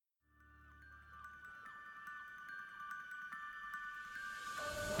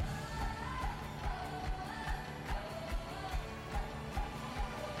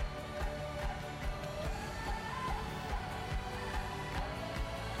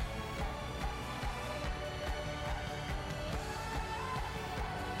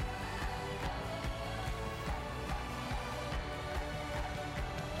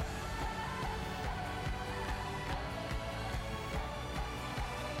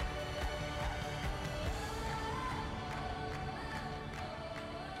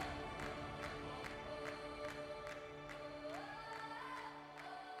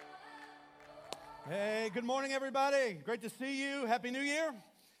Hey, good morning, everybody. Great to see you. Happy New Year.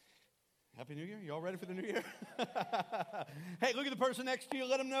 Happy New Year. You all ready for the new year? Hey, look at the person next to you.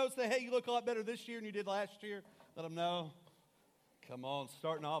 Let them know. Say, hey, you look a lot better this year than you did last year. Let them know. Come on,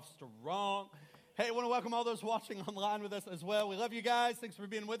 starting off strong. Hey, I want to welcome all those watching online with us as well. We love you guys. Thanks for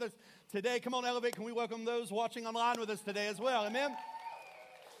being with us today. Come on, Elevate. Can we welcome those watching online with us today as well? Amen.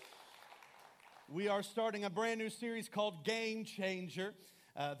 We are starting a brand new series called Game Changer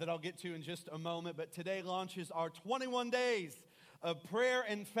that I'll get to in just a moment. But today launches our 21 days of prayer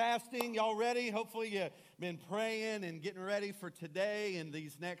and fasting. Y'all ready? Hopefully you've been praying and getting ready for today and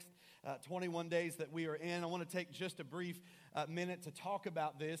these next 21 days that we are in. I want to take just a brief minute to talk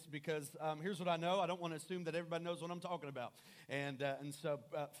about this because here's what I know. I don't want to assume that everybody knows what I'm talking about. And so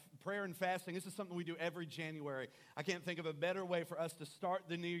prayer and fasting, this is something we do every January. I can't think of a better way for us to start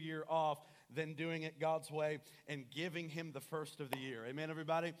the new year off than doing it God's way and giving Him the first of the year. Amen,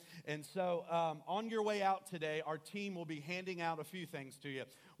 everybody? And so on your way out today, our team will be handing out a few things to you.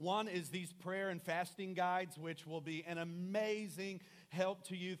 One is these prayer and fasting guides, which will be an amazing help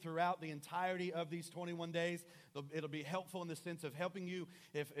to you throughout the entirety of these 21 days. It'll be helpful in the sense of helping you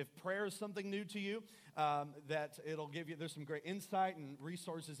if prayer is something new to you, that it'll give you, there's some great insight and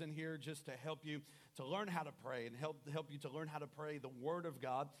resources in here just to help you to learn how to pray and help you to learn how to pray the Word of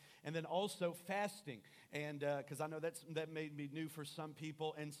God. And then also fasting, and because I know that may be new for some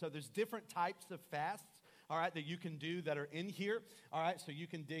people. And so there's different types of fasts, all right, that you can do that are in here, all right, so you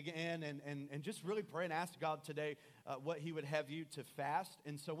can dig in and just really pray and ask God today what He would have you to fast.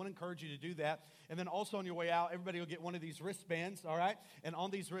 And so I want to encourage you to do that. And then also on your way out, everybody will get one of these wristbands, all right? And on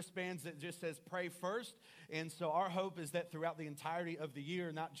these wristbands, it just says pray first. And so our hope is that throughout the entirety of the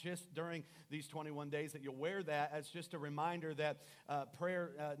year, not just during these 21 days, that you'll wear that as just a reminder that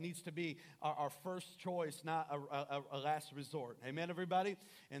prayer needs to be our first choice, not a last resort. Amen, everybody?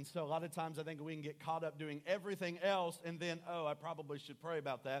 And so a lot of times I think we can get caught up doing everything else and then, I probably should pray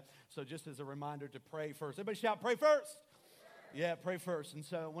about that. So just as a reminder to pray first. Everybody shout, pray first. Yeah, pray first. And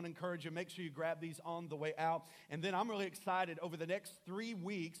so I want to encourage you, make sure you grab these on the way out. And then I'm really excited over the next 3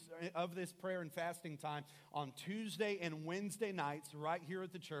 weeks of this prayer and fasting time on Tuesday and Wednesday nights right here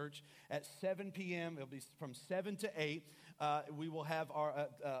at the church at 7 p.m. It'll be from 7 to 8. We will have our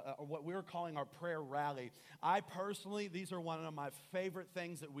what we're calling our prayer rally. I personally, these are one of my favorite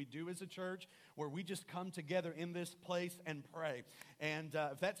things that we do as a church, where we just come together in this place and pray. And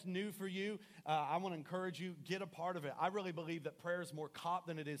if that's new for you, I want to encourage you, get a part of it. I really believe that prayer is more caught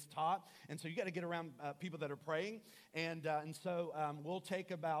than it is taught. And so you got to get around people that are praying. And so we'll take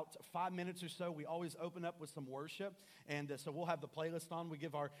about 5 minutes or so. We always open up with some worship. And so we'll have the playlist on. We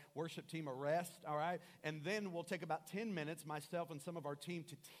give our worship team a rest, all right? And then we'll take about 10 minutes, myself and some of our team,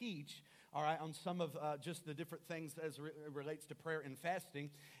 to teach, all right, on some of just the different things as it relates to prayer and fasting.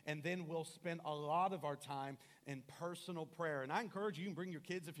 And then we'll spend a lot of our time in personal prayer. And I encourage you can bring your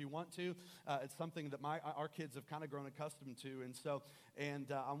kids if you want to. It's something that our kids have kind of grown accustomed to. And so,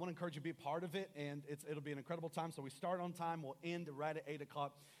 I want to encourage you to be a part of it. And it'll be an incredible time. So we start on time. We'll end right at 8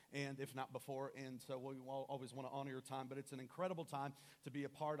 o'clock. And if not before, and so we always want to honor your time, but it's an incredible time to be a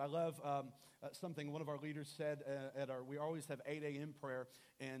part. I love something one of our leaders said we always have 8 a.m. prayer,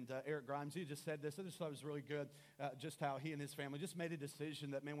 and Eric Grimes, he just said this. I just thought it was really good, just how he and his family just made a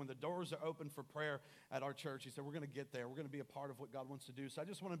decision that, man, when the doors are open for prayer at our church, he said, we're going to get there. We're going to be a part of what God wants to do. So I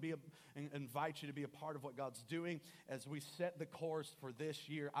just want to invite you to be a part of what God's doing as we set the course for this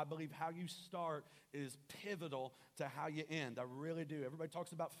year. I believe how you start is pivotal to how you end. I really do. Everybody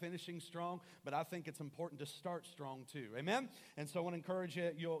talks about finishing strong, but I think it's important to start strong too. Amen? And so I want to encourage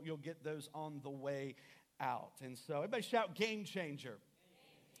you, you'll get those on the way out. And so everybody shout Game Changer.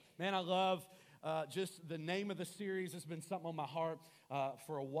 Man, I love just the name of the series. It's been something on my heart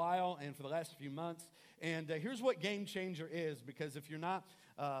for a while and for the last few months. And here's what Game Changer is, because if you're not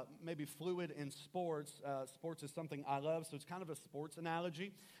maybe fluid in sports, sports is something I love, so it's kind of a sports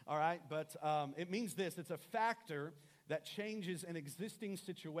analogy, all right? But it means this: it's a factor that changes an existing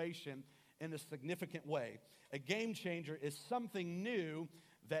situation in a significant way. A game changer is something new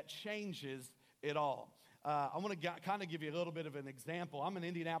that changes it all. I want to kind of give you a little bit of an example. I'm an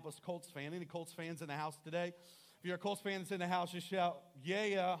Indianapolis Colts fan. Any Colts fans in the house today? If you're a Colts fan that's in the house, just shout,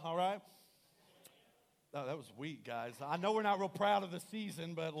 yeah, all right? Oh, that was weak, guys. I know we're not real proud of the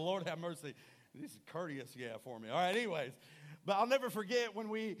season, but Lord have mercy. This is courteous, yeah, for me. All right, anyways. But I'll never forget when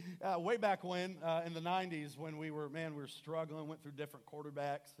we, way back when, in the 90s, when we were struggling, went through different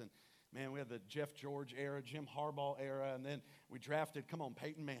quarterbacks, and, man, we had the Jeff George era, Jim Harbaugh era, and then we drafted,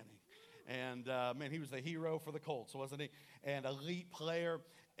 Peyton Manning. And, man, he was the hero for the Colts, wasn't he? And elite player.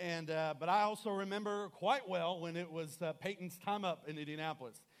 And but I also remember quite well when it was Peyton's time up in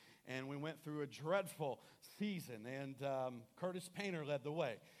Indianapolis. and we went through a dreadful season, and Curtis Painter led the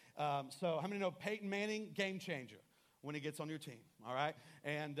way. So how many know Peyton Manning, game changer when he gets on your team, all right?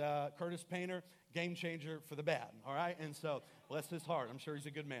 And Curtis Painter, game changer for the bad, all right? And so, bless his heart. I'm sure he's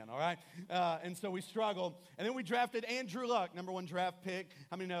a good man, all right? And so we struggled. And then we drafted Andrew Luck, number 1 draft pick.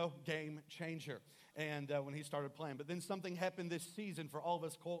 How many know? Game changer. And when he started playing. But then something happened this season for all of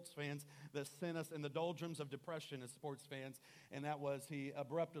us Colts fans that sent us in the doldrums of depression as sports fans. And that was he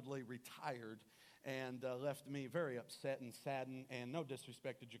abruptly retired and left me very upset and saddened. And no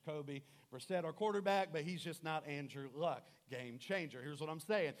disrespect to Jacoby Brissett, our quarterback, but he's just not Andrew Luck. Game changer. Here's what I'm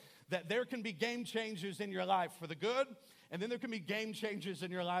saying. That there can be game changers in your life for the good, and then there can be game changers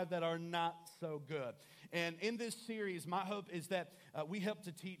in your life that are not so good. And in this series, my hope is that we help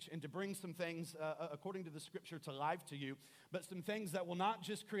to teach and to bring some things according to the scripture to life to you, but some things that will not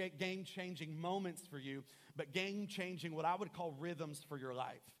just create game-changing moments for you, but game-changing, what I would call rhythms for your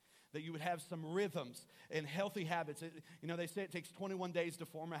life. That you would have some rhythms and healthy habits. They say it takes 21 days to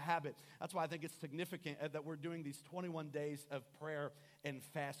form a habit. That's why I think it's significant that we're doing these 21 days of prayer and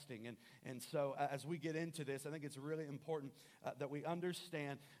fasting. And so as we get into this, I think it's really important that we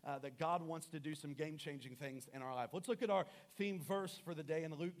understand that God wants to do some game-changing things in our life. Let's look at our theme verse for the day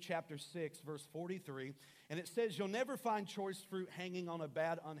in Luke chapter 6, verse 43. And it says, "You'll never find choice fruit hanging on a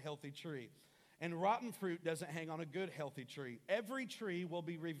bad, unhealthy tree. And rotten fruit doesn't hang on a good, healthy tree. Every tree will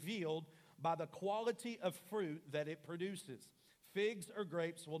be revealed by the quality of fruit that it produces. Figs or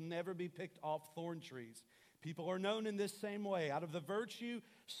grapes will never be picked off thorn trees. People are known in this same way, out of the virtue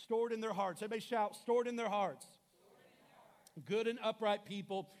stored in their hearts." Everybody shout, stored in their hearts. Good and upright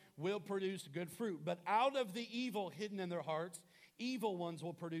people will produce good fruit. But out of the evil hidden in their hearts, evil ones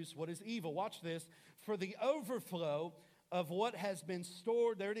will produce what is evil. Watch this. For the overflow of what has been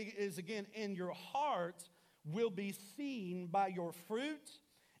stored, there it is again, in your heart, will be seen by your fruit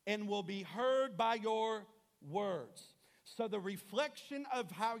and will be heard by your words. So the reflection of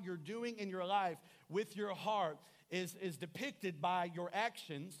how you're doing in your life with your heart is depicted by your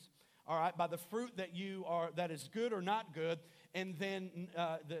actions, all right, by the fruit that is good or not good, and then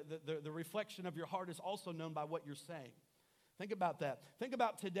the reflection of your heart is also known by what you're saying. Think about that. Think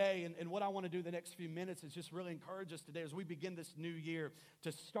about today, and what I want to do the next few minutes is just really encourage us today as we begin this new year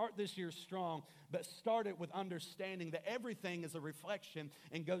to start this year strong, but start it with understanding that everything is a reflection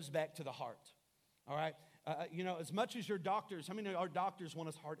and goes back to the heart. All right? As much as your doctors, how many of our doctors want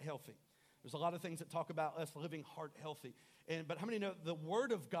us heart healthy? There's a lot of things that talk about us living heart healthy. But how many know the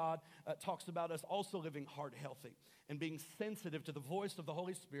Word of God talks about us also living heart healthy and being sensitive to the voice of the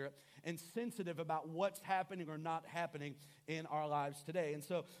Holy Spirit and sensitive about what's happening or not happening in our lives today. And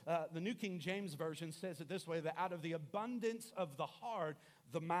so the New King James Version says it this way, that out of the abundance of the heart,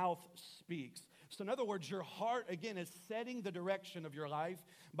 the mouth speaks. So in other words, your heart, again, is setting the direction of your life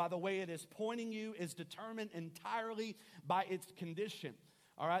by the way it is pointing you, is determined entirely by its condition.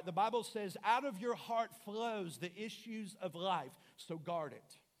 All right, the Bible says, out of your heart flows the issues of life, so guard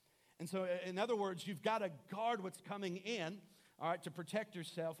it. And so, in other words, you've got to guard what's coming in, all right, to protect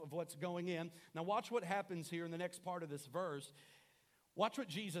yourself of what's going in. Now, watch what happens here in the next part of this verse. Watch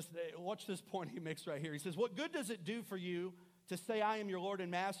this point he makes right here. He says, "What good does it do for you to say I am your Lord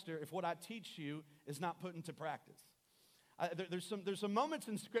and Master if what I teach you is not put into practice?" There's some moments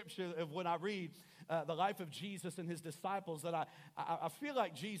in Scripture of when I read the life of Jesus and his disciples that I feel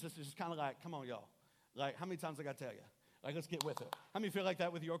like Jesus is just kind of like, come on, y'all. Like, how many times I got to tell you? Like, let's get with it. How many feel like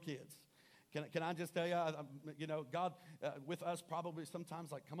that with your kids? Can I just tell you, God with us probably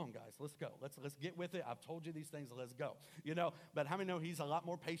sometimes like, come on, guys, let's go. Let's get with it. I've told you these things, let's go. But how many know he's a lot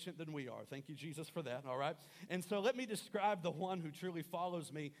more patient than we are? Thank you, Jesus, for that, all right? And so let me describe the one who truly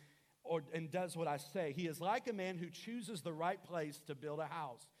follows me and does what I say. He is like a man who chooses the right place to build a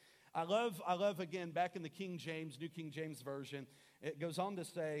house. I love again, back in the King James, New King James Version, it goes on to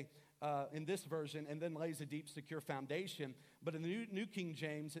say in this version, and then lays a deep, secure foundation. But in the New King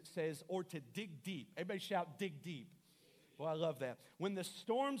James, it says, or to dig deep. Everybody shout, dig deep. Well, I love that. When the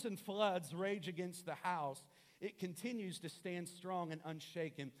storms and floods rage against the house, it continues to stand strong and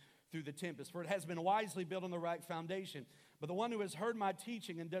unshaken through the tempest. For it has been wisely built on the right foundation. But the one who has heard my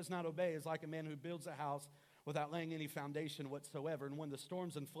teaching and does not obey is like a man who builds a house without laying any foundation whatsoever. And when the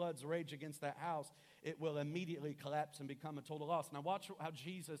storms and floods rage against that house, it will immediately collapse and become a total loss. Now watch how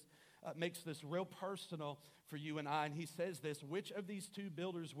Jesus makes this real personal for you and I. And he says this, which of these two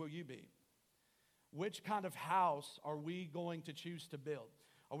builders will you be? Which kind of house are we going to choose to build?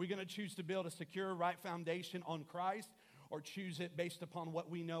 Are we going to choose to build a secure, right foundation on Christ, or choose it based upon what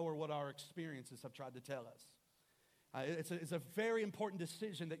we know or what our experiences have tried to tell us? It's a very important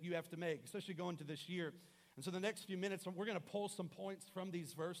decision that you have to make, especially going to this year. And so the next few minutes, we're going to pull some points from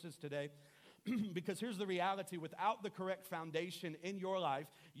these verses today. Because here's the reality: without the correct foundation in your life,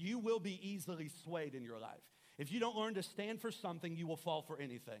 you will be easily swayed in your life. If you don't learn to stand for something, you will fall for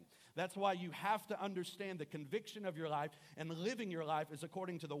anything. That's why you have to understand the conviction of your life, and living your life is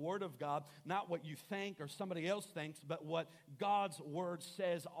according to the Word of God, not what you think or somebody else thinks, but what God's Word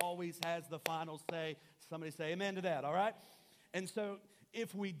says always has the final say. Somebody say amen to that, all right? And so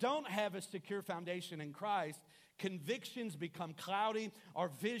if we don't have a secure foundation in Christ, convictions become cloudy. Our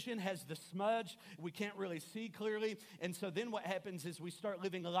vision has the smudge. We can't really see clearly. And so then what happens is we start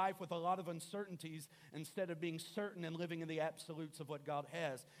living a life with a lot of uncertainties instead of being certain and living in the absolutes of what God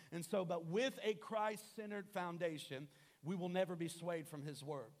has. And so, but with a Christ-centered foundation, we will never be swayed from His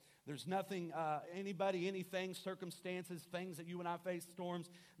Word. There's nothing, anybody, anything, circumstances, things that you and I face, storms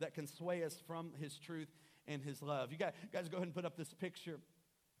that can sway us from His truth and His love. You guys go ahead and put up this picture.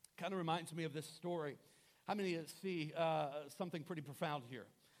 Kind of reminds me of this story. How many of you see something pretty profound here?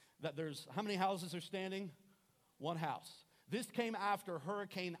 That there's, how many houses are standing? One house. This came after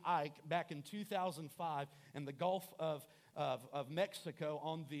Hurricane Ike back in 2005 in the Gulf of Mexico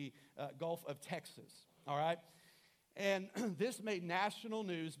on the Gulf of Texas, all right? And this made national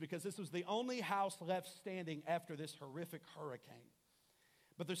news because this was the only house left standing after this horrific hurricane.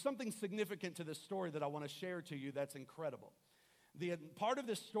 But there's something significant to this story that I want to share to you that's incredible. The part of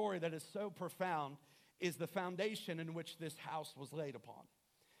this story that is so profound is the foundation in which this house was laid upon.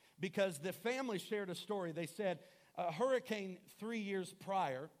 Because the family shared a story. They said a hurricane 3 years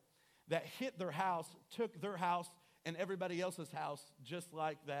prior that hit their house, took their house and everybody else's house just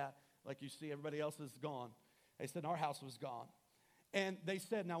like that. Like you see, everybody else is gone. They said our house was gone. And they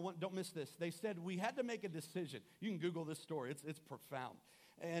said, now don't miss this. They said we had to make a decision. You can Google this story. It's profound.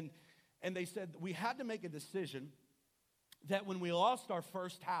 And they said we had to make a decision that when we lost our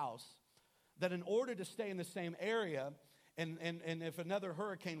first house, that in order to stay in the same area, and if another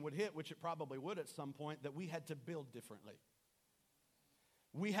hurricane would hit, which it probably would at some point, that we had to build differently.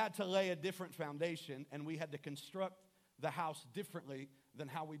 We had to lay a different foundation, and we had to construct the house differently than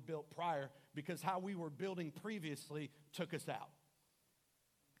how we built prior, because how we were building previously took us out.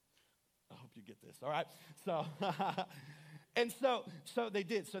 I hope you get this, all right? So, and so they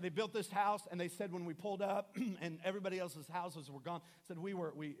did. So they built this house, and they said when we pulled up and everybody else's houses were gone, said we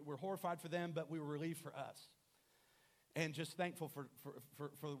were horrified for them, but we were relieved for us. And just thankful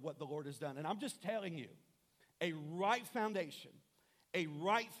for what the Lord has done. And I'm just telling you, a right foundation, a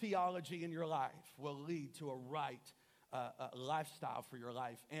right theology in your life will lead to a right lifestyle for your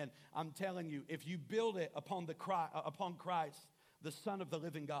life. And I'm telling you, if you build it upon Christ, the Son of the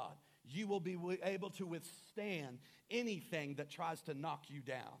living God, you will be able to withstand anything that tries to knock you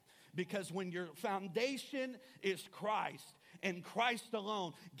down. Because when your foundation is Christ and Christ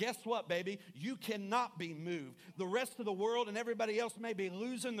alone, guess what, baby? You cannot be moved. The rest of the world and everybody else may be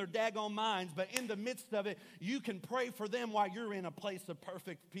losing their daggone minds, but in the midst of it, you can pray for them while you're in a place of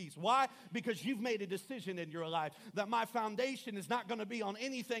perfect peace. Why? Because you've made a decision in your life that my foundation is not going to be on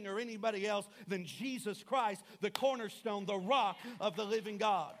anything or anybody else than Jesus Christ, the cornerstone, the rock of the living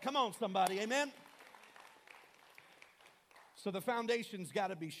God. Come on, somebody. Amen? So the foundation's got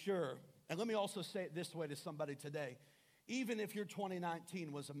to be sure. And let me also say it this way to somebody today. Even if your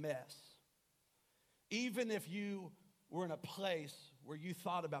 2019 was a mess, even if you were in a place where you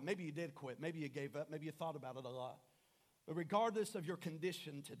thought about, maybe you did quit, maybe you gave up, maybe you thought about it a lot. But regardless of your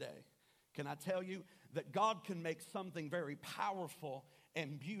condition today, can I tell you that God can make something very powerful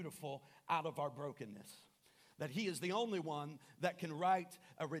and beautiful out of our brokenness? That He is the only one that can write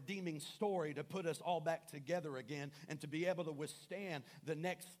a redeeming story to put us all back together again and to be able to withstand the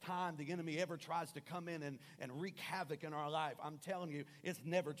next time the enemy ever tries to come in and wreak havoc in our life. I'm telling you, it's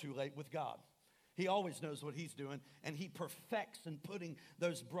never too late with God. He always knows what He's doing, and He perfects in putting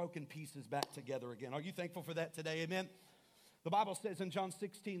those broken pieces back together again. Are you thankful for that today? Amen? The Bible says in John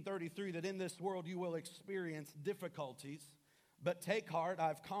 16:33 that in this world you will experience difficulties. But take heart,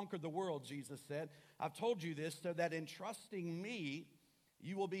 I've conquered the world, Jesus said. I've told you this so that in trusting me,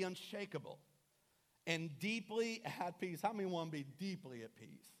 you will be unshakable and deeply at peace. How many want to be deeply at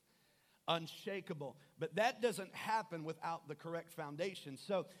peace? Unshakable. But that doesn't happen without the correct foundation.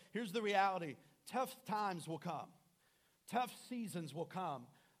 So here's the reality. Tough times will come. Tough seasons will come,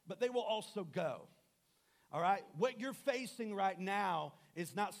 but they will also go. All right? What you're facing right now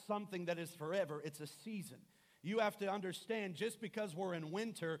is not something that is forever. It's a season. You have to understand, just because we're in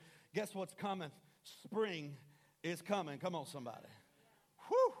winter, guess what's coming? Spring is coming. Come on, somebody.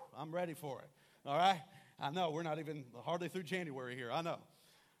 Whew, I'm ready for it. All right? I know we're not even hardly through January here. I know.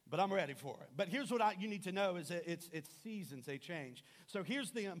 But I'm ready for it. But here's what you need to know is that it's seasons, they change. So here's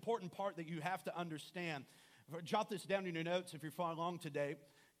the important part that you have to understand. Jot this down in your notes if you're following along today,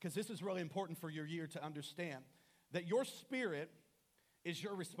 because this is really important for your year to understand that your spirit is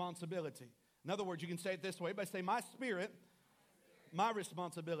your responsibility. In other words, you can say it this way by saying, my spirit, my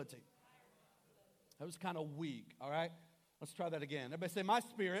responsibility. That was kind of weak, all right? Let's try that again. Everybody say, my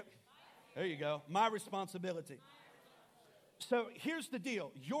spirit, there you go, my responsibility. So here's the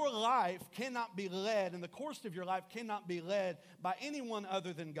deal. Your life cannot be led, and the course of your life cannot be led by anyone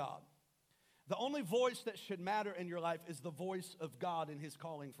other than God. The only voice that should matter in your life is the voice of God in His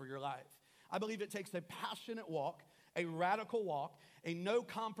calling for your life. I believe it takes a passionate walk, a radical walk, a no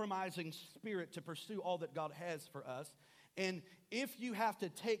compromising spirit to pursue all that God has for us. And if you have to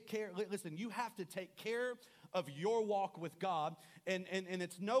take care, listen, you have to take care of your walk with God, and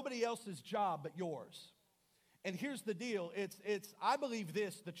it's nobody else's job but yours. And here's the deal. I believe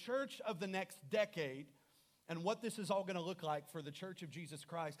this, the church of the next decade, and what this is all going to look like for the Church of Jesus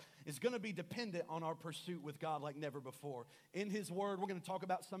Christ is going to be dependent on our pursuit with God like never before. In His Word, we're going to talk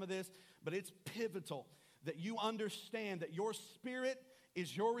about some of this, but it's pivotal that you understand that your spirit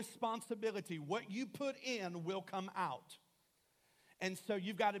is your responsibility. What you put in will come out. And so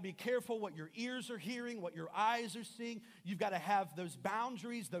you've got to be careful what your ears are hearing, what your eyes are seeing. You've got to have those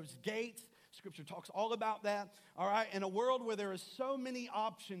boundaries, those gates. Scripture talks all about that, all right? In a world where there are so many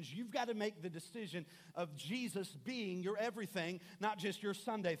options, you've got to make the decision of Jesus being your everything, not just your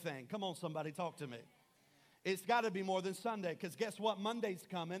Sunday thing. Come on, somebody, talk to me. It's got to be more than Sunday, because guess what? Monday's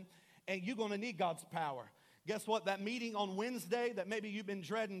coming, and you're going to need God's power. Guess what? That meeting on Wednesday that maybe you've been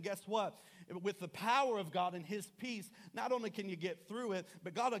dreading, guess what? With the power of God and His peace, not only can you get through it,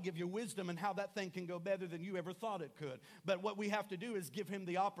 but God will give you wisdom in how that thing can go better than you ever thought it could. But what we have to do is give Him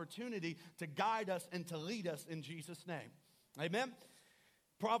the opportunity to guide us and to lead us in Jesus' name. Amen?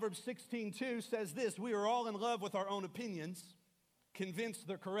 Proverbs 16:2 says this, we are all in love with our own opinions, convinced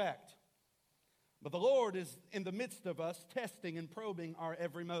they're correct. But the Lord is in the midst of us, testing and probing our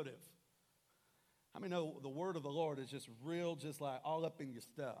every motive. How many know the word of the Lord is just real, just like all up in your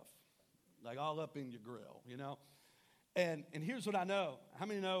stuff, like all up in your grill, you know? And here's what I know. How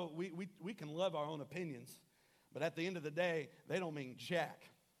many know we can love our own opinions, but at the end of the day, they don't mean jack.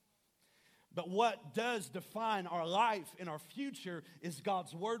 But what does define our life and our future is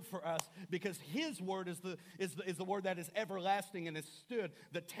God's word for us, because His word is the word that is everlasting and has stood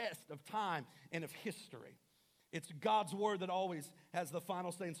the test of time and of history. It's God's word that always has the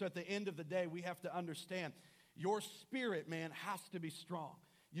final say. And so at the end of the day, we have to understand your spirit, man, has to be strong.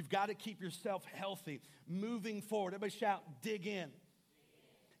 You've got to keep yourself healthy, moving forward. Everybody shout, dig in.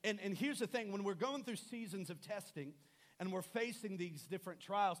 And here's the thing. When we're going through seasons of testing and we're facing these different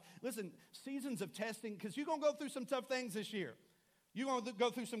trials, listen, seasons of testing, because you're going to go through some tough things this year. You're going to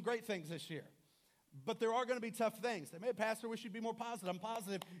go through some great things this year. But there are going to be tough things. Hey, Pastor, we should be more positive. I'm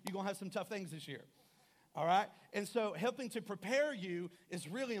positive you're going to have some tough things this year. All right? And so helping to prepare you is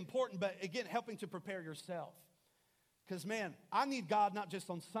really important, but again, helping to prepare yourself. Because, man, I need God not just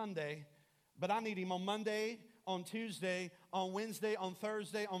on Sunday, but I need Him on Monday, on Tuesday, on Wednesday, on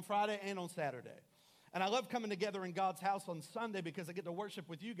Thursday, on Friday, and on Saturday. And I love coming together in God's house on Sunday because I get to worship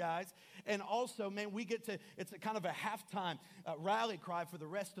with you guys. And also, man, it's a kind of a halftime rally cry for the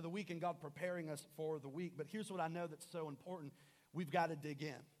rest of the week and God preparing us for the week. But here's what I know that's so important. We've got to dig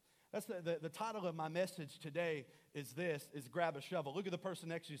in. That's the title of my message today is grab a shovel. Look at the person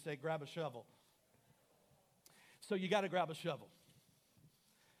next to you, say, grab a shovel. So you got to grab a shovel.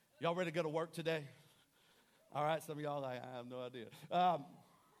 Y'all ready to go to work today? All right, some of y'all like, I have no idea.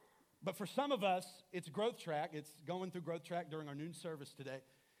 But for some of us, it's Growth Track. It's going through Growth Track during our noon service today.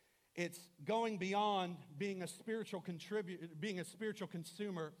 It's going beyond being a spiritual consumer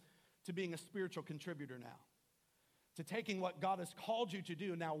to being a spiritual contributor now. To taking what God has called you to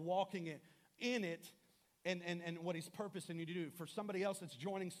do, now walking in it, and what He's purposing you to do. For somebody else, it's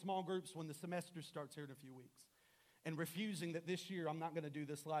joining small groups when the semester starts here in a few weeks. And refusing that this year I'm not going to do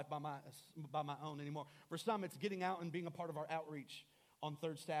this life by my own anymore. For some, it's getting out and being a part of our outreach on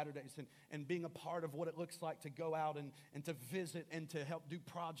third Saturdays and being a part of what it looks like to go out and to visit and to help do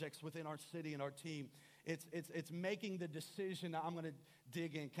projects within our city and our team. It's making the decision that I'm going to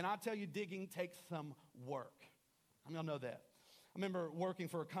dig in. Can I tell you, digging takes some work? I mean, I know that. I remember working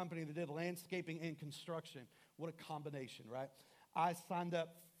for a company that did landscaping and construction. What a combination, right? I signed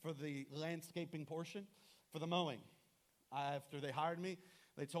up for the landscaping portion for the mowing. After they hired me,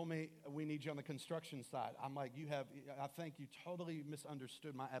 they told me, we need you on the construction side. I'm like, I think you totally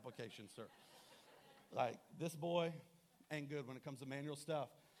misunderstood my application, sir. Like, this boy ain't good when it comes to manual stuff.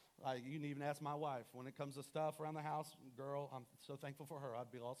 Like, you can even ask my wife. When it comes to stuff around the house, girl, I'm so thankful for her.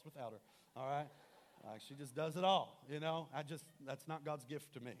 I'd be lost without her, all right? Like she just does it all, That's not God's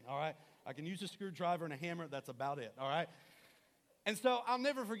gift to me, all right? I can use a screwdriver and a hammer. That's about it, all right? And so I'll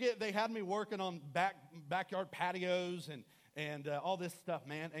never forget, they had me working on backyard patios and all this stuff,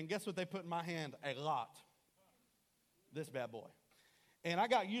 man. And guess what they put in my hand? A lot. This bad boy. And I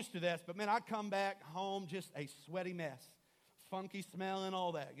got used to this, but man, I come back home just a sweaty mess. Funky smelling,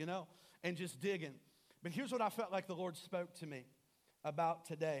 all that, and just digging. But here's what I felt like the Lord spoke to me about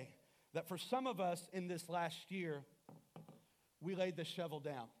today. That for some of us in this last year, we laid the shovel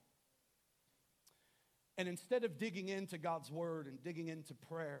down. And instead of digging into God's word and digging into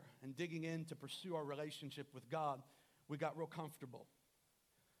prayer and digging in to pursue our relationship with God, we got real comfortable.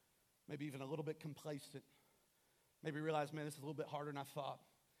 Maybe even a little bit complacent. Maybe realized, man, this is a little bit harder than I thought.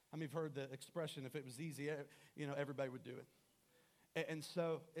 I mean, you've heard the expression, if it was easy, everybody would do it. And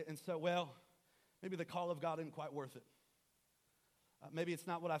so, well, maybe the call of God isn't quite worth it. Maybe it's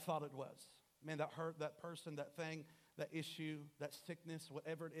not what I thought it was. Man, that hurt, that person, that thing, that issue, that sickness,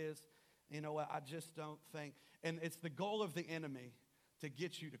 whatever it is, I just don't think. And it's the goal of the enemy to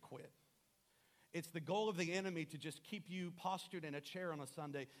get you to quit. It's the goal of the enemy to just keep you postured in a chair on a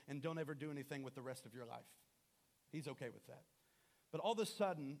Sunday and don't ever do anything with the rest of your life. He's okay with that. But all of a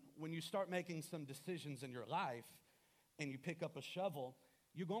sudden, when you start making some decisions in your life and you pick up a shovel,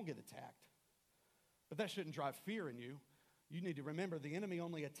 you're going to get attacked. But that shouldn't drive fear in you. You need to remember the enemy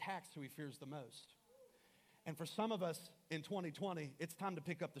only attacks who he fears the most. And for some of us in 2020, it's time to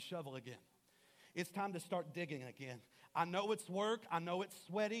pick up the shovel again. It's time to start digging again. I know it's work. I know it's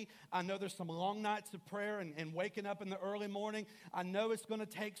sweaty. I know there's some long nights of prayer and waking up in the early morning. I know it's going to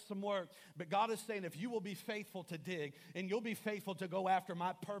take some work. But God is saying, if you will be faithful to dig and you'll be faithful to go after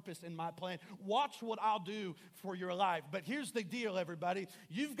my purpose and my plan, watch what I'll do for your life. But here's the deal, everybody.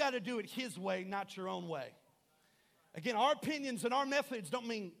 You've got to do it his way, not your own way. Again, our opinions and our methods don't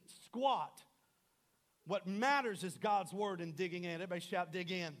mean squat. What matters is God's word and digging in. Everybody shout, dig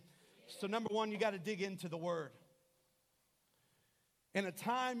in. So number one, you got to dig into the word. In a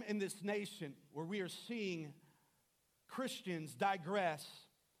time in this nation where we are seeing Christians digress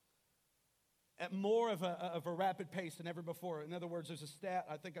at more of a rapid pace than ever before. In other words, there's a stat,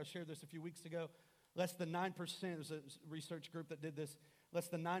 I think I shared this a few weeks ago, less than 9%, there's a research group that did this, less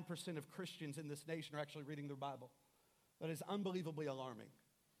than 9% of Christians in this nation are actually reading their Bible. That is unbelievably alarming.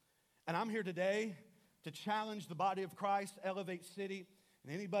 And I'm here today to challenge the body of Christ, Elevate City,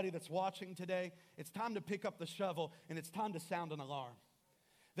 and anybody that's watching today. It's time to pick up the shovel, and it's time to sound an alarm.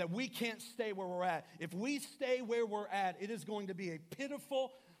 That we can't stay where we're at. If we stay where we're at, it is going to be a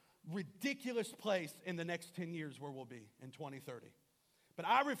pitiful, ridiculous place in the next 10 years where we'll be in 2030. But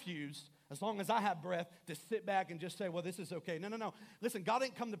I refuse, as long as I have breath, to sit back and just say, well, this is okay. No. Listen, God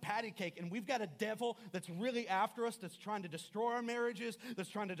didn't come to patty cake, and we've got a devil that's really after us, that's trying to destroy our marriages, that's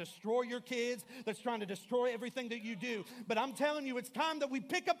trying to destroy your kids, that's trying to destroy everything that you do. But I'm telling you, it's time that we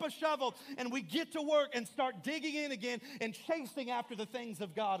pick up a shovel and we get to work and start digging in again and chasing after the things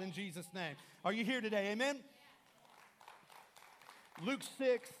of God in Jesus' name. Are you here today? Amen? Luke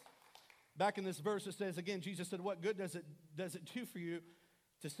 6, back in this verse, it says, again, Jesus said, what good does it do for you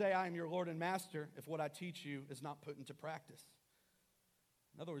to say I am your Lord and Master if what I teach you is not put into practice?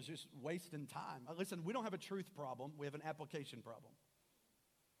 In other words, just wasting time. Listen, we don't have a truth problem. We have an application problem.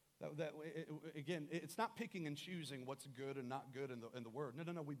 Again, it's not picking and choosing what's good and not good in the Word.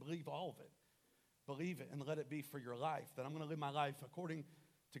 No. We believe all of it. Believe it and let it be for your life. That I'm going to live my life according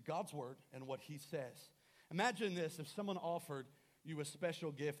to God's Word and what He says. Imagine this, if someone offered you a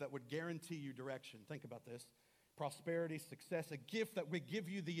special gift that would guarantee you direction. Think about this. Prosperity, success, a gift that would give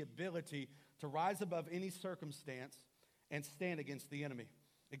you the ability to rise above any circumstance and stand against the enemy.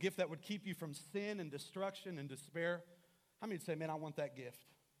 A gift that would keep you from sin and destruction and despair. How many would say, man, I want that gift?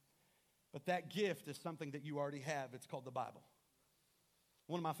 But that gift is something that you already have. It's called the Bible.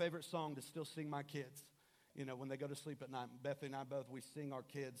 One of my favorite songs to still sing my kids, when they go to sleep at night. Bethany and I both, we sing our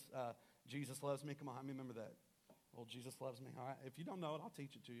kids, Jesus Loves Me. Come on, how many remember that? Well, Jesus Loves Me. All right, if you don't know it, I'll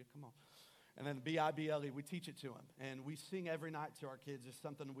teach it to you. Come on. And then B-I-B-L-E, we teach it to them. And we sing every night to our kids. It's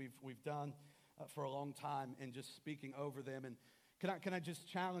something we've done for a long time, and just speaking over them. And can I just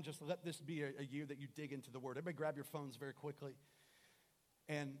challenge us, let this be a year that you dig into the Word. Everybody grab your phones very quickly.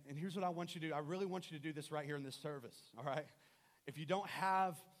 And here's what I want you to do. I really want you to do this right here in this service, all right? If you don't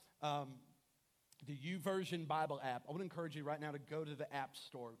have the YouVersion Bible app, I would encourage you right now to go to the App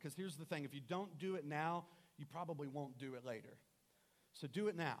Store. Because here's the thing. If you don't do it now, you probably won't do it later. So do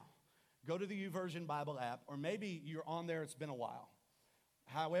it now. Go to the YouVersion Bible app, or maybe you're on there, it's been a while.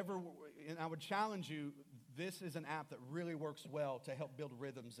 However, and I would challenge you, this is an app that really works well to help build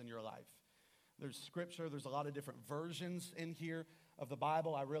rhythms in your life. There's scripture, there's a lot of different versions in here of the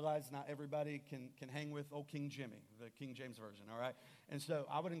Bible. I realize not everybody can hang with old King Jimmy, the King James Version, all right? And so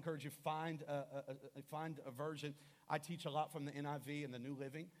I would encourage you, find a version. I teach a lot from the NIV and the New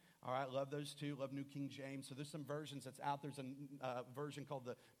Living. All right, love those two. Love New King James. So there's some versions that's out. There's a version called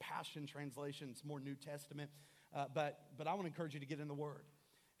the Passion Translation. It's more New Testament. But I want to encourage you to get in the Word.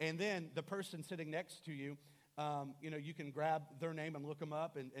 And then the person sitting next to you, you can grab their name and look them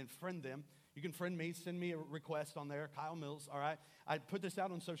up and friend them. You can friend me. Send me a request on there, Kyle Mills. All right. I put this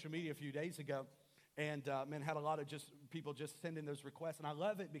out on social media a few days ago. And, had a lot of people just send in those requests. And I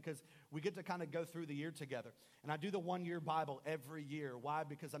love it because we get to kind of go through the year together. And I do the 1-year Bible every year. Why?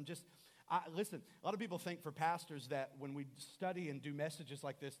 Because listen, a lot of people think for pastors that when we study and do messages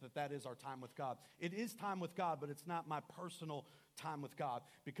like this, that is our time with God. It is time with God, but it's not my personal time with God.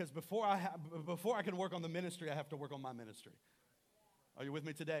 Because before I can work on the ministry, I have to work on my ministry. Are you with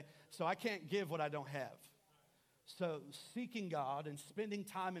me today? So I can't give what I don't have. So seeking God and spending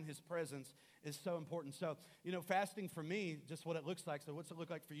time in His presence is so important. So, fasting for me, just what it looks like. So what's it look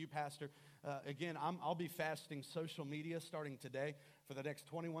like for you, Pastor? Again, I'll be fasting social media starting today for the next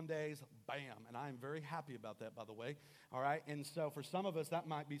 21 days. Bam. And I am very happy about that, by the way. All right. And so for some of us, that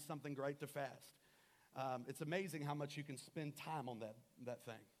might be something great to fast. It's amazing how much you can spend time on that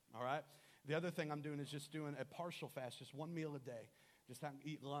thing. All right. The other thing I'm doing is just doing a partial fast, just one meal a day. Just having to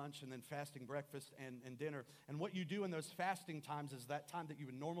eat lunch and then fasting breakfast and dinner. And what you do in those fasting times is that time that you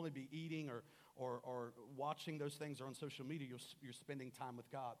would normally be eating or watching those things or on social media, you're spending time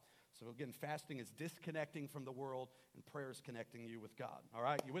with God. So again, fasting is disconnecting from the world and prayer is connecting you with God. All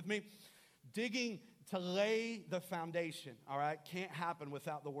right, you with me? Digging to lay the foundation, all right, can't happen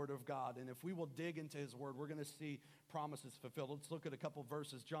without the Word of God. And if we will dig into His Word, we're going to see promises fulfilled. Let's look at a couple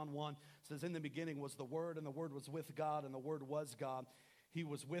verses. John 1 says, in the beginning was the Word, and the Word was with God, and the Word was God. He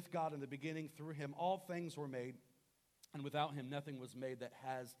was with God in the beginning. Through Him all things were made, and without Him nothing was made that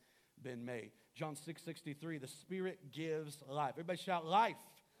has been made. John 6:63, the Spirit gives life. Everybody shout life.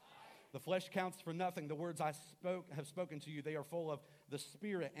 The flesh counts for nothing. The words I have spoken to you, they are full of the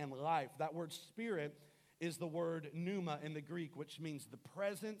Spirit and life. That word Spirit is the word pneuma in the Greek, which means the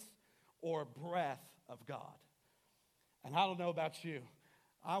presence or breath of God. And I don't know about you.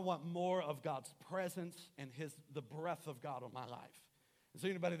 I want more of God's presence and the breath of God on my life. Is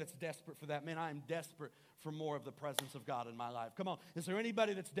there anybody that's desperate for that? Man, I am desperate for more of the presence of God in my life. Come on. Is there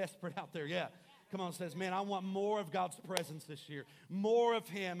anybody that's desperate out there? Yeah. Come on, says, man, I want more of God's presence this year. More of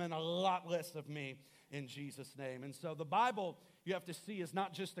Him and a lot less of me in Jesus' name. And so the Bible, you have to see, is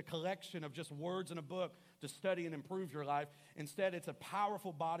not just a collection of just words in a book to study and improve your life. Instead, it's a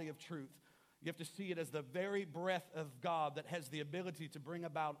powerful body of truth. You have to see it as the very breath of God that has the ability to bring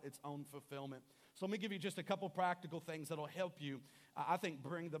about its own fulfillment. So let me give you just a couple practical things that will help you, I think,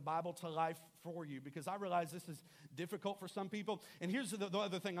 bring the Bible to life for you, because I realize this is difficult for some people. And here's the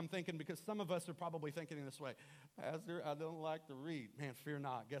other thing I'm thinking, because some of us are probably thinking in this way, Pastor, I don't like to read. Man, fear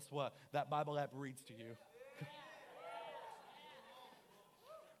not. Guess what? That Bible app reads to you.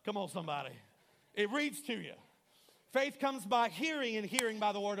 Come on, somebody. It reads to you. Faith comes by hearing, and hearing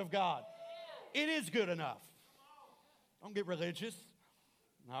by the Word of God. It is good enough. Don't get religious.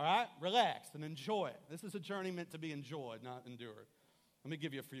 All right? Relax and enjoy it. This is a journey meant to be enjoyed, not endured. Let me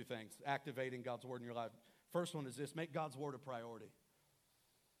give you a few things. Activating God's Word in your life. First one is this. Make God's Word a priority.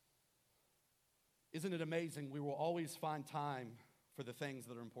 Isn't it amazing? We will always find time for the things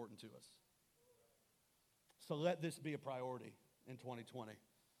that are important to us. So let this be a priority in 2020.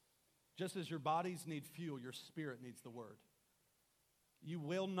 Just as your bodies need fuel, your spirit needs the Word. You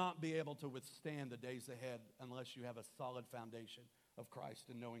will not be able to withstand the days ahead unless you have a solid foundation of Christ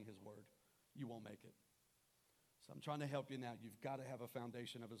and knowing His Word. You won't make it. So I'm trying to help you now. You've got to have a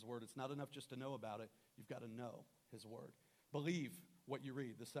foundation of His Word. It's not enough just to know about it. You've got to know His Word. Believe what you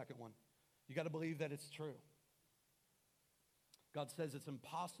read, the second one. You got to believe that it's true. God says it's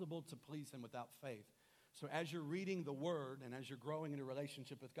impossible to please Him without faith. So as you're reading the Word and as you're growing in a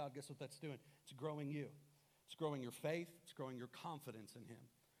relationship with God, guess what that's doing? It's growing you. It's growing your faith. It's growing your confidence in Him.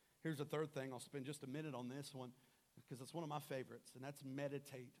 Here's the third thing. I'll spend just a minute on this one because it's one of my favorites, and that's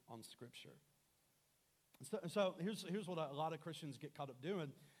meditate on Scripture. So here's what a lot of Christians get caught up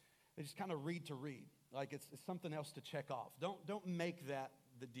doing. They just kind of read to read. Like it's something else to check off. Don't make that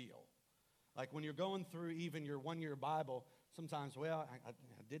the deal. Like when you're going through even your 1-year Bible, sometimes, well, I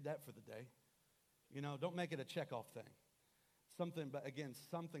did that for the day. You know, don't make it a checkoff thing. Something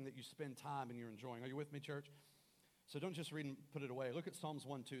that you spend time and you're enjoying. Are you with me, church? So don't just read and put it away. Look at Psalms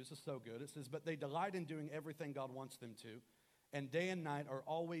 1:2. This is so good. It says, but they delight in doing everything God wants them to, and day and night are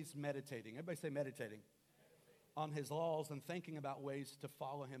always meditating. Everybody say meditating. On His laws and thinking about ways to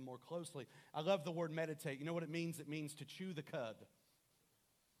follow Him more closely. I love the word meditate. You know what it means? It means to chew the cud.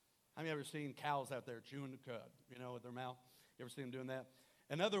 How many ever seen cows out there chewing the cud, with their mouth? You ever seen them doing that?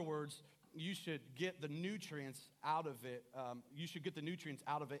 In other words, you should get the nutrients out of it. You should get the nutrients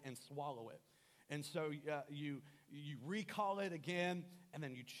out of it and swallow it. And so you recall it again, and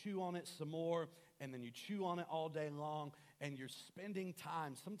then you chew on it some more, and then you chew on it all day long, and you're spending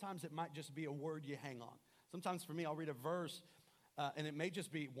time. Sometimes it might just be a word you hang on. Sometimes for me, I'll read a verse, and it may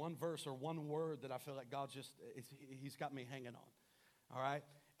just be one verse or one word that I feel like He's got me hanging on. All right?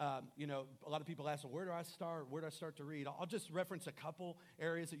 A lot of people ask, well, where do I start? Where do I start to read? I'll just reference a couple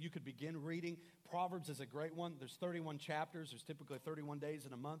areas that you could begin reading. Proverbs is a great one. There's 31 chapters. There's typically 31 days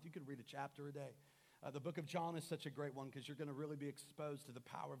in a month. You could read a chapter a day. The book of John is such a great one because you're going to really be exposed to the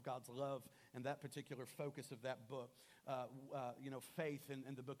power of God's love and that particular focus of that book. Faith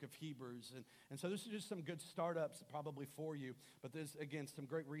in the book of Hebrews. And so this is just some good startups probably for you. But there's, again, some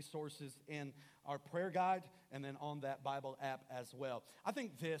great resources in our prayer guide and then on that Bible app as well. I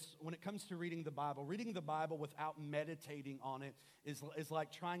think when it comes to reading the Bible without meditating on it is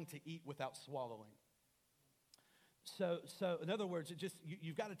like trying to eat without swallowing. So in other words,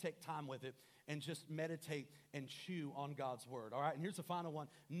 you've got to take time with it and just meditate and chew on God's word. All right, and here's the final one.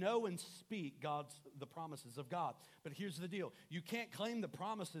 Know and speak the promises of God. But here's the deal. You can't claim the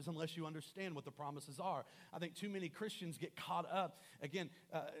promises unless you understand what the promises are. I think too many Christians get caught up, again,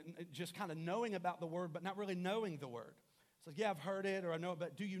 just kind of knowing about the word, but not really knowing the word. It's like, yeah, I've heard it or I know it,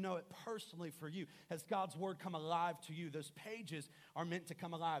 but do you know it personally for you? Has God's word come alive to you? Those pages are meant to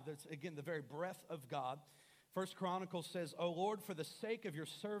come alive. That's, again, the very breath of God. First Chronicles says, O Lord, for the sake of your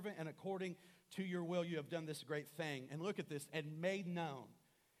servant and according to your will, you have done this great thing. And look at this, and made known.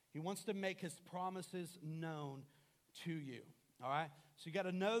 He wants to make his promises known to you. All right? So you got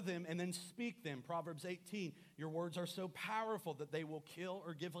to know them and then speak them. Proverbs 18, your words are so powerful that they will kill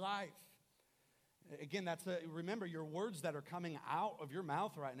or give life. Again, remember your words that are coming out of your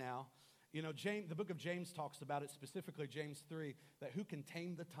mouth right now. The book of James talks about it, specifically James 3, that who can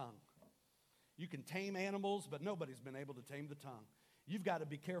tame the tongue? You can tame animals, but nobody's been able to tame the tongue. You've got to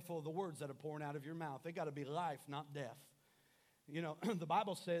be careful of the words that are pouring out of your mouth. They got to be life, not death. The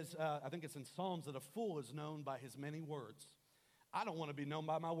Bible says, I think it's in Psalms, that a fool is known by his many words. I don't want to be known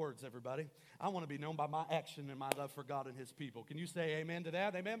by my words, everybody. I want to be known by my action and my love for God and his people. Can you say amen to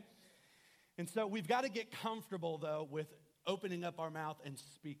that? Amen? And so we've got to get comfortable, though, with opening up our mouth and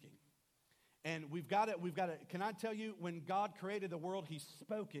speaking. And we've got to, can I tell you, when God created the world, he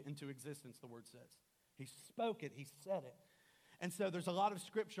spoke it into existence, the word says. He spoke it, he said it. And so there's a lot of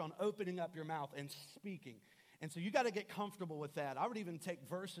scripture on opening up your mouth and speaking. And so you got to get comfortable with that. I would even take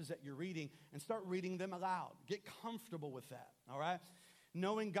verses that you're reading and start reading them aloud. Get comfortable with that, all right?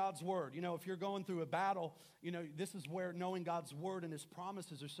 Knowing God's word. If you're going through a battle, this is where knowing God's word and his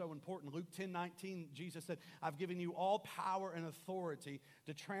promises are so important. Luke 10:19, Jesus said, I've given you all power and authority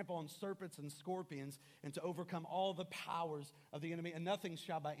to trample on serpents and scorpions and to overcome all the powers of the enemy, and nothing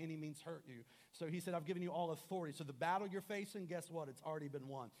shall by any means hurt you. So he said, I've given you all authority. So the battle you're facing, guess what? It's already been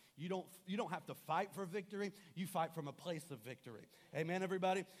won. You don't have to fight for victory. You fight from a place of victory. Amen,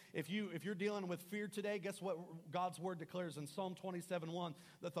 everybody? If you're dealing with fear today, guess what God's word declares in Psalm 27:1?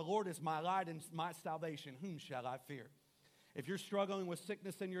 That the Lord is my light and my salvation. Whom shall I fear? If you're struggling with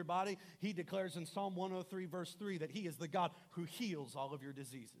sickness in your body, he declares in Psalm 103, verse 3, that he is the God who heals all of your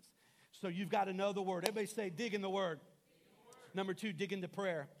diseases. So you've got to know the word. Everybody say, dig in the word. Number 2, dig into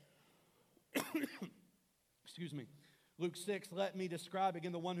prayer. Excuse me. Luke 6, let me describe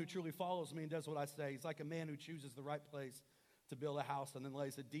again the one who truly follows me and does what I say. He's like a man who chooses the right place to build a house and then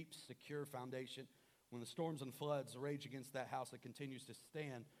lays a deep, secure foundation. When the storms and floods rage against that house, it continues to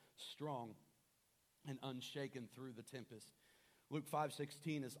stand strong and unshaken through the tempest. Luke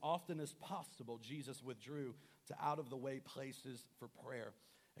 5:16, as often as possible, Jesus withdrew to out-of-the-way places for prayer.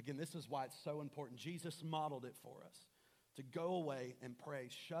 Again, this is why it's so important. Jesus modeled it for us, to go away and pray.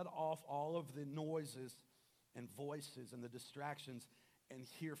 Shut off all of the noises and voices and the distractions and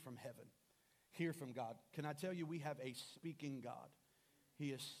hear from heaven. Hear from God. Can I tell you, we have a speaking God.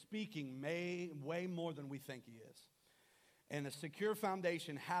 He is speaking way more than we think he is. And a secure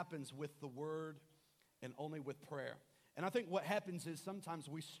foundation happens with the word and only with prayer. And I think what happens is sometimes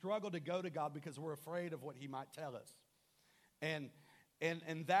we struggle to go to God because we're afraid of what he might tell us. And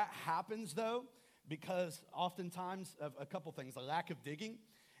that happens, though, because oftentimes of a couple things, a lack of digging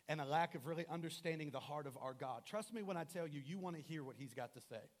and a lack of really understanding the heart of our God. Trust me when I tell you, you want to hear what he's got to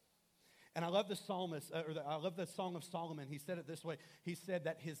say. And I love the I love the Song of Solomon. He said it this way. He said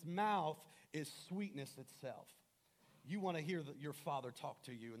that his mouth is sweetness itself. You want to hear your Father talk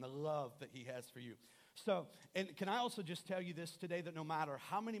to you and the love that he has for you. So, and can I also just tell you this today, that no matter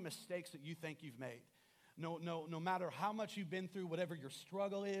how many mistakes that you think you've made, No matter how much you've been through, whatever your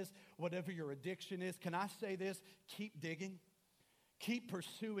struggle is, whatever your addiction is, can I say this? Keep digging. Keep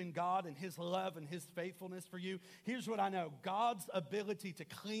pursuing God and His love and His faithfulness for you. Here's what I know. God's ability to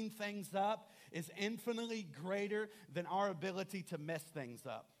clean things up is infinitely greater than our ability to mess things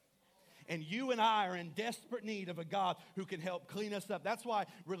up. And you and I are in desperate need of a God who can help clean us up. That's why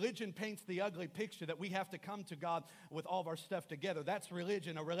religion paints the ugly picture that we have to come to God with all of our stuff together. That's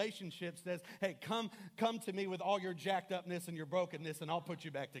religion. A relationship says, hey, come to me with all your jacked upness and your brokenness, and I'll put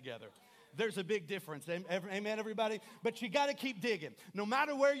you back together. There's a big difference. Amen, everybody? But you got to keep digging. No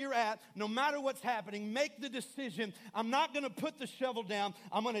matter where you're at, no matter what's happening, make the decision. I'm not going to put the shovel down.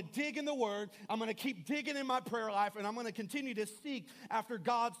 I'm going to dig in the Word. I'm going to keep digging in my prayer life, and I'm going to continue to seek after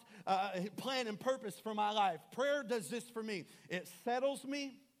God's plan and purpose for my life. Prayer does this for me. It settles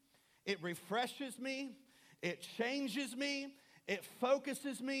me. It refreshes me. It changes me. It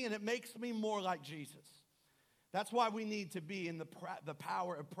focuses me, and it makes me more like Jesus. That's why we need to be in the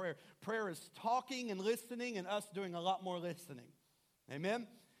power of prayer. Prayer is talking and listening and us doing a lot more listening. Amen?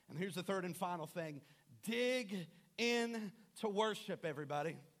 And here's the third and final thing. Dig into worship,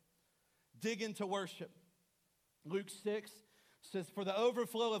 everybody. Dig into worship. Luke 6 says, for the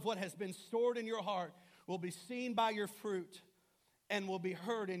overflow of what has been stored in your heart will be seen by your fruit and will be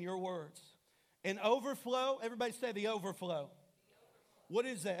heard in your words. An overflow, everybody say the overflow. What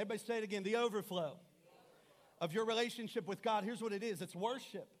is that? Everybody say it again, the overflow of your relationship with God. Here's what it is. It's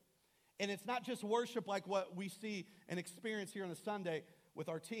worship. And it's not just worship like what we see and experience here on a Sunday with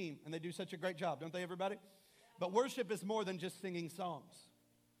our team. And they do such a great job, don't they, everybody? But worship is more than just singing songs.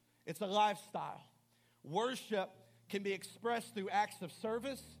 It's a lifestyle. Worship can be expressed through acts of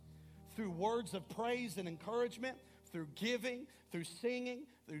service, through words of praise and encouragement, through giving, through singing,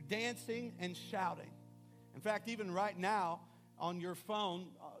 through dancing and shouting. In fact, even right now, on your phone,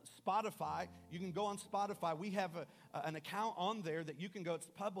 Spotify, you can go on Spotify. We have an account on there that you can go, it's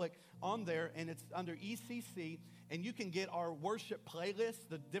public on there, and it's under ECC, and you can get our worship playlist,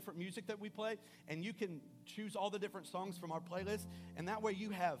 the different music that we play, and you can choose all the different songs from our playlist, and that way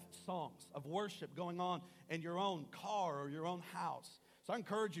you have songs of worship going on in your own car or your own house. So I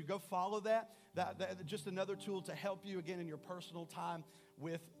encourage you, go follow that. That just another tool to help you, again, in your personal time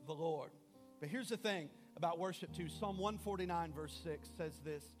with the Lord. But here's the thing about worship too. Psalm 149 verse 6 says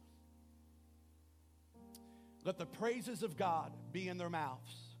this. Let the praises of God be in their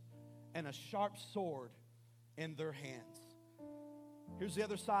mouths and a sharp sword in their hands. Here's the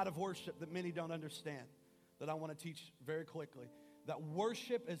other side of worship that many don't understand, that I want to teach very quickly. That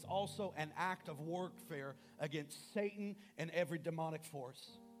worship is also an act of warfare against Satan and every demonic force.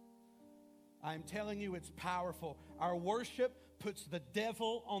 I'm telling you, it's powerful. Our worship puts the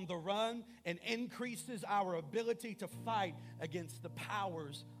devil on the run and increases our ability to fight against the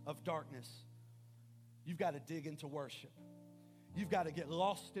powers of darkness. You've got to dig into worship. You've got to get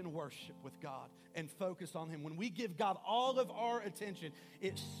lost in worship with God and focus on Him. When we give God all of our attention,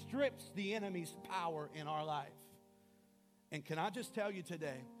 it strips the enemy's power in our life. And can I just tell you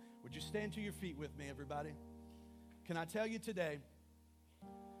today, would you stand to your feet with me, everybody? Can I tell you today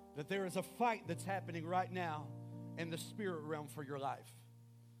that there is a fight that's happening right now in the spirit realm for your life?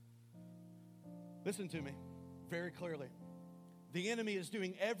 Listen to me very clearly. The enemy is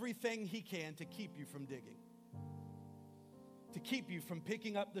doing everything he can to keep you from digging, to keep you from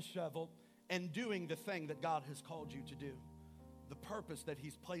picking up the shovel and doing the thing that God has called you to do, the purpose that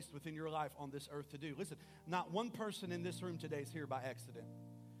He's placed within your life on this earth to do. Listen, not one person in this room today is here by accident.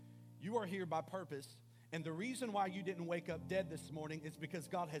 You are here by purpose, and the reason why you didn't wake up dead this morning is because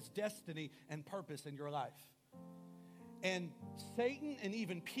God has destiny and purpose in your life. And Satan and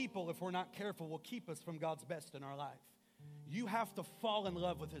even people, if we're not careful, will keep us from God's best in our life. You have to fall in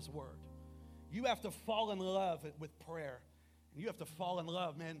love with His Word. You have to fall in love with prayer. And you have to fall in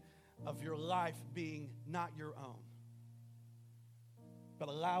love, man, of your life being not your own, but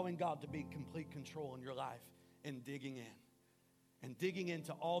allowing God to be in complete control in your life and digging in. And digging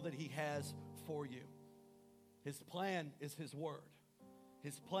into all that He has for you. His plan is His Word.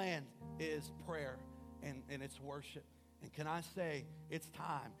 His plan is prayer and it's worship. And can I say, it's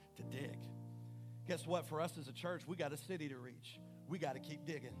time to dig. Guess what? For us as a church, we got a city to reach. We got to keep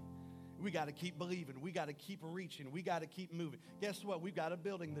digging. We got to keep believing. We got to keep reaching. We got to keep moving. Guess what? We've got a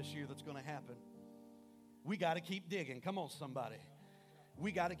building this year that's going to happen. We got to keep digging. Come on, somebody.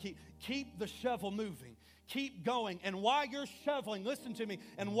 We got to keep the shovel moving. Keep going. And while you're shoveling, listen to me,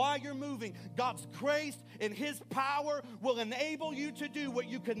 and while you're moving, God's grace and His power will enable you to do what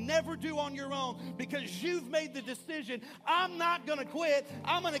you could never do on your own, because you've made the decision, I'm not going to quit.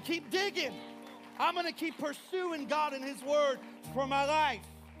 I'm going to keep digging. I'm going to keep pursuing God and His Word for my life.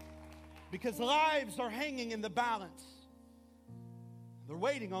 because lives are hanging in the balance. They're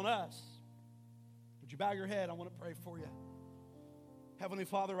waiting on us. Would you bow your head? I want to pray for you. Heavenly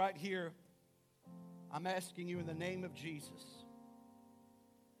Father, right here, I'm asking you in the name of Jesus.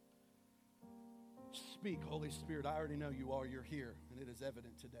 Speak, Holy Spirit. I already know you are. You're here, and it is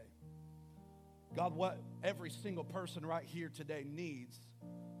evident today. God, what every single person right here today needs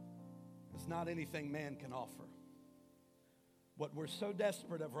is not anything man can offer. What we're so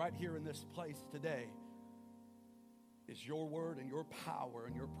desperate of right here in this place today is your word and your power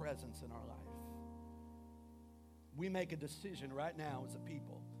and your presence in our life. We make a decision right now as a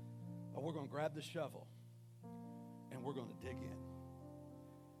people that we're going to grab the shovel and we're going to dig in.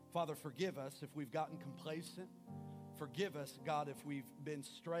 Father, forgive us if we've gotten complacent. Forgive us, God, if we've been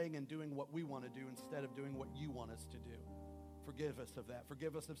straying and doing what we want to do instead of doing what you want us to do. Forgive us of that.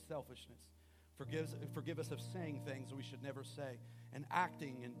 Forgive us of selfishness. Forgive us of saying things we should never say and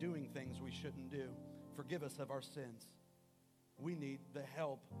acting and doing things we shouldn't do. Forgive us of our sins. We need the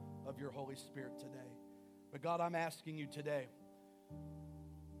help of your Holy Spirit today. But God, I'm asking you today,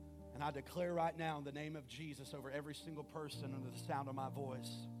 and I declare right now in the name of Jesus over every single person under the sound of my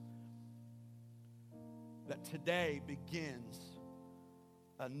voice, that today begins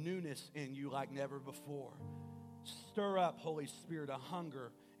a newness in you like never before. Stir up, Holy Spirit, a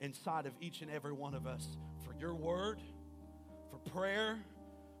hunger inside of each and every one of us for your word, for prayer,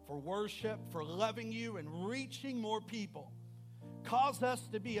 for worship, for loving you and reaching more people. Cause us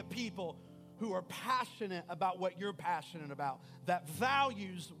to be a people who are passionate about what you're passionate about, that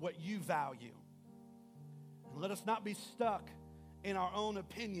values what you value. And let us not be stuck in our own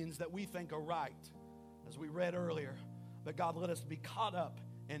opinions that we think are right, as we read earlier. But God, let us be caught up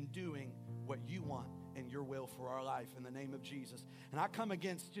in doing what you want and your will for our life in the name of Jesus. And I come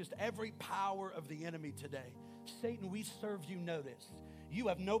against just every power of the enemy today. Satan, we serve you notice. You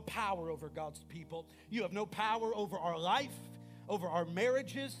have no power over God's people. You have no power over our life, over our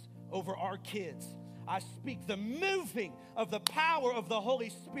marriages, over our kids. I speak the moving of the power of the Holy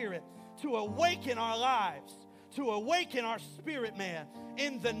Spirit to awaken our lives, to awaken our spirit man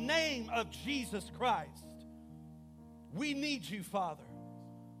in the name of Jesus Christ. We need you, Father.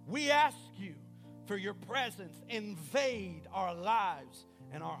 We ask you for your presence. Invade our lives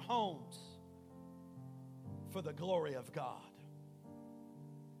and our homes for the glory of God.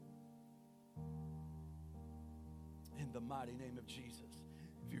 In the mighty name of Jesus.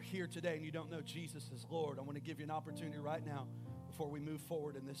 If you're here today and you don't know Jesus as Lord, I want to give you an opportunity right now before we move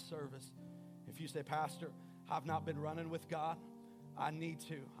forward in this service. If you say, Pastor, I've not been running with God, I need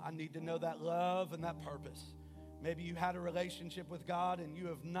to. I need to know that love and that purpose. Maybe you had a relationship with God and you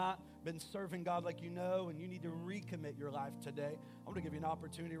have not been serving God like you know, and you need to recommit your life today. I want to give you an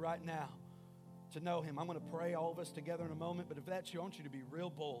opportunity right now to know him. I'm going to pray all of us together in a moment, but if that's you, I want you to be real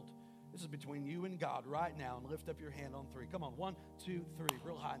bold. This is between you and God right now, and lift up your hand on 3. Come on, 1, 2, 3,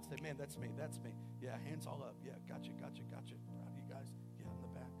 real high, and say, man, that's me, that's me. Yeah, hands all up. Yeah, gotcha. Proud of you guys. Yeah, in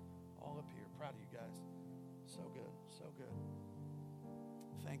the back, all up here. Proud of you guys. So good.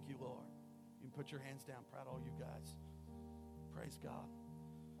 Thank you, Lord. You can put your hands down. Proud of all you guys. Praise God.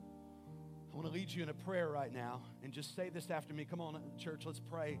 I want to lead you in a prayer right now, and just say this after me. Come on, church, let's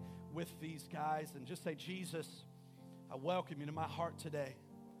pray with these guys, and just say, Jesus, I welcome you to my heart today.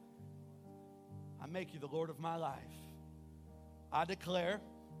 I make you the Lord of my life. I declare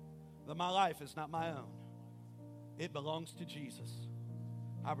that my life is not my own. It belongs to Jesus.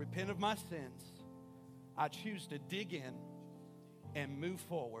 I repent of my sins. I choose to dig in and move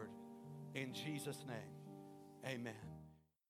forward in Jesus' name. Amen.